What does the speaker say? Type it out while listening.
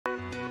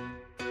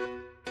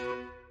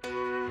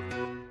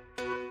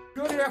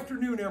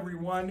afternoon,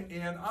 everyone,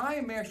 and I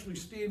am actually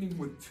standing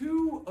with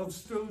two of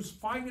Stowe's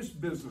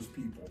finest business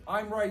people.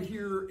 I'm right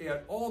here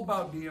at All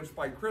About Dance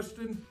by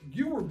Kristen.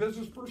 You were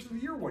Business Person of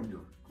the Year one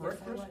year,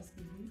 correct, Kristen? Yes,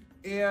 I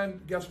was.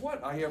 And guess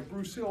what? I have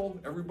Bruce Hill.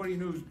 Everybody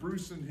knows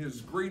Bruce and his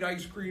great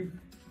ice cream.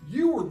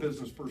 You were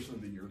Business Person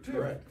of the Year, too.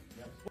 Correct.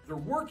 Yep. They're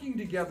working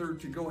together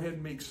to go ahead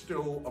and make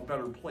Stowe a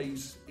better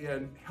place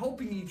and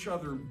helping each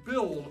other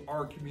build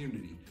our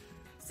community.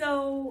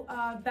 So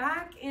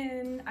back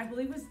in, I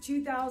believe it was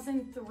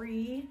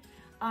 2003,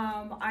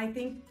 I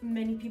think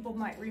many people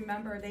might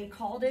remember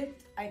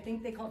I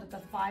think they called it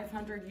the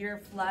 500-year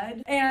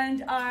flood.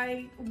 And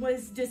I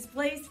was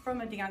displaced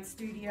from a dance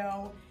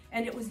studio,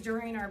 and it was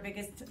during our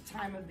biggest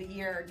time of the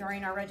year,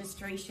 during our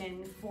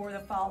registration for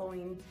the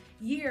following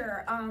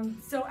year.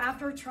 So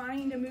after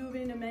trying to move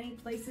into many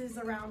places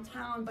around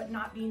town, but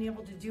not being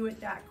able to do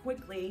it that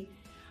quickly,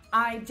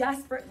 I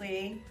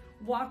desperately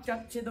walked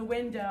up to the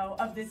window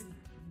of this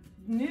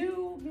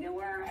newer,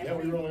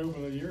 we were only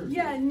open a year.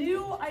 Yeah,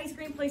 new ice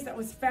cream place that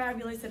was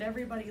fabulous that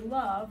everybody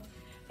loved.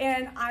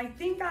 And I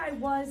think I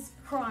was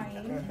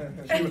crying.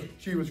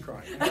 she was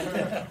crying.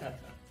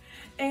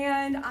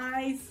 And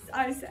I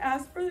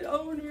asked for the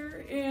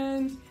owner,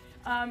 and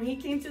he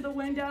came to the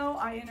window.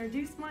 I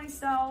introduced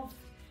myself.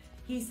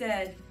 He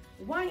said,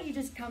 "Why don't you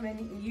just come in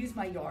and use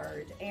my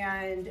yard,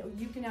 and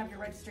you can have your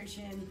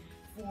registration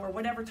for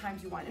whatever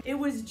times you want." It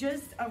was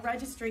just a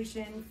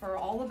registration for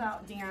All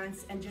About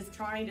Dance and just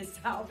trying to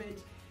salvage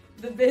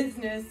the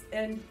business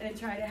and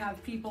try to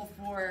have people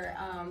for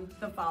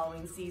the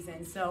following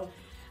season. So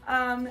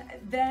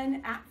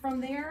then from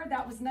there,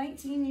 that was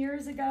 19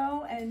 years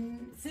ago,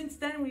 and since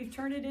then we've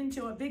turned it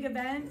into a big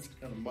event. It's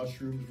kind of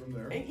mushroomed from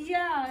there.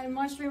 Yeah, and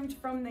mushroomed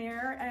from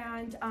there.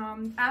 And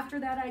after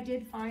that, I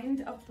did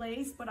find a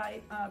place, but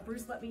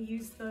Bruce let me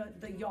use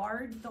the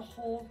yard the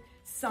whole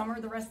summer,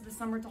 the rest of the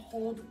summer, to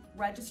hold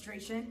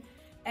registration.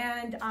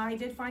 And I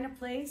did find a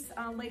place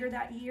later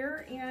that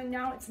year, and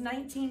now it's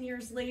 19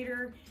 years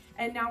later,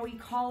 and now we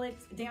call it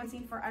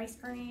Dancing for Ice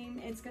Cream.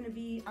 It's going to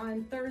be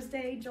on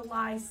Thursday,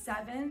 July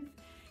 7th.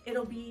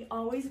 It'll be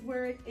always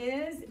where it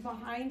is,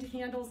 behind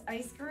Handel's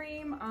Ice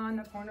Cream on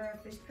the corner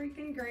of Fish Creek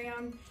and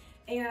Graham.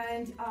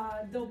 And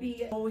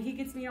he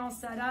gets me all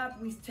set up.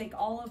 We take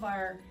all of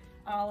our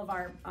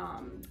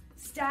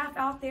staff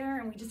out there,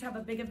 and we just have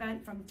a big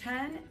event from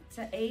 10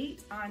 to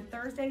 8 on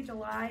Thursday,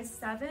 July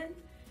 7th.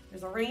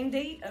 There's a rain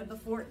date of the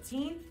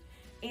 14th,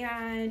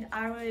 and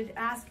I would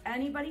ask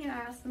anybody, and I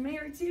ask the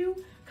mayor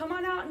too, come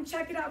on out and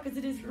check it out because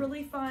it is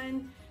really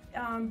fun.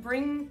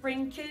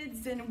 Bring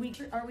kids, and we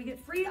get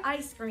free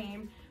ice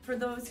cream for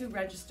those who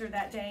register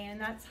that day, and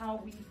that's how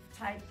we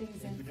tied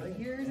things in for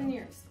years and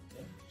years.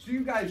 So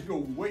you guys go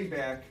way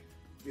back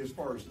as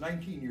far as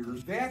 19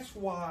 years. That's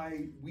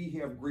why we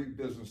have great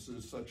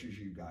businesses such as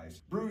you guys.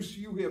 Bruce,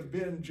 you have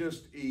been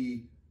just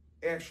a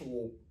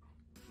actual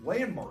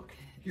landmark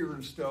here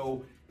in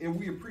Stowe, and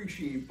we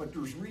appreciate, but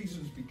there's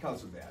reasons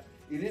because of that.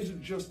 It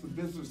isn't just the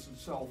business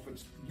itself,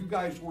 it's you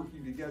guys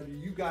working together,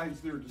 you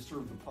guys there to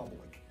serve the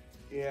public.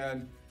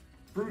 And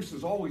Bruce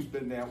has always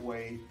been that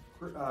way.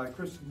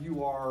 Kristen,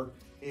 you are,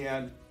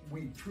 and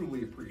we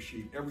truly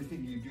appreciate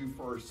everything you do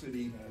for our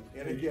city.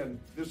 And again,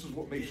 this is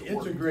what makes it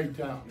work. It's a great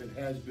town. It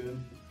has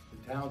been.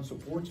 The town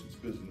supports its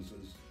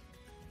businesses,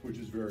 which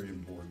is very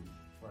important.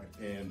 Right.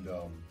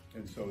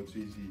 And so it's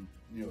easy,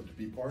 to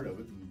be part of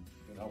it and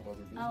help other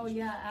businesses. Oh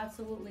yeah,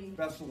 absolutely.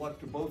 Best of luck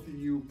to both of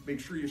you. Make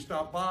sure you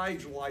stop by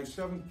July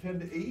 7th, 10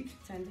 to 8.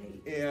 10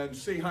 to 8. And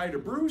say hi to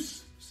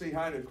Bruce, say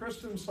hi to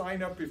Kristen,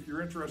 sign up if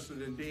you're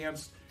interested in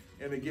dance.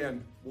 And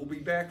again, we'll be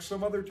back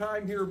some other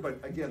time here, but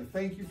again,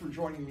 thank you for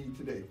joining me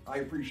today. I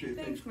appreciate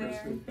it. Thanks, Mayor.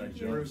 Kristen. Thanks,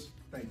 Bruce.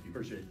 Thank you.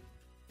 Appreciate it.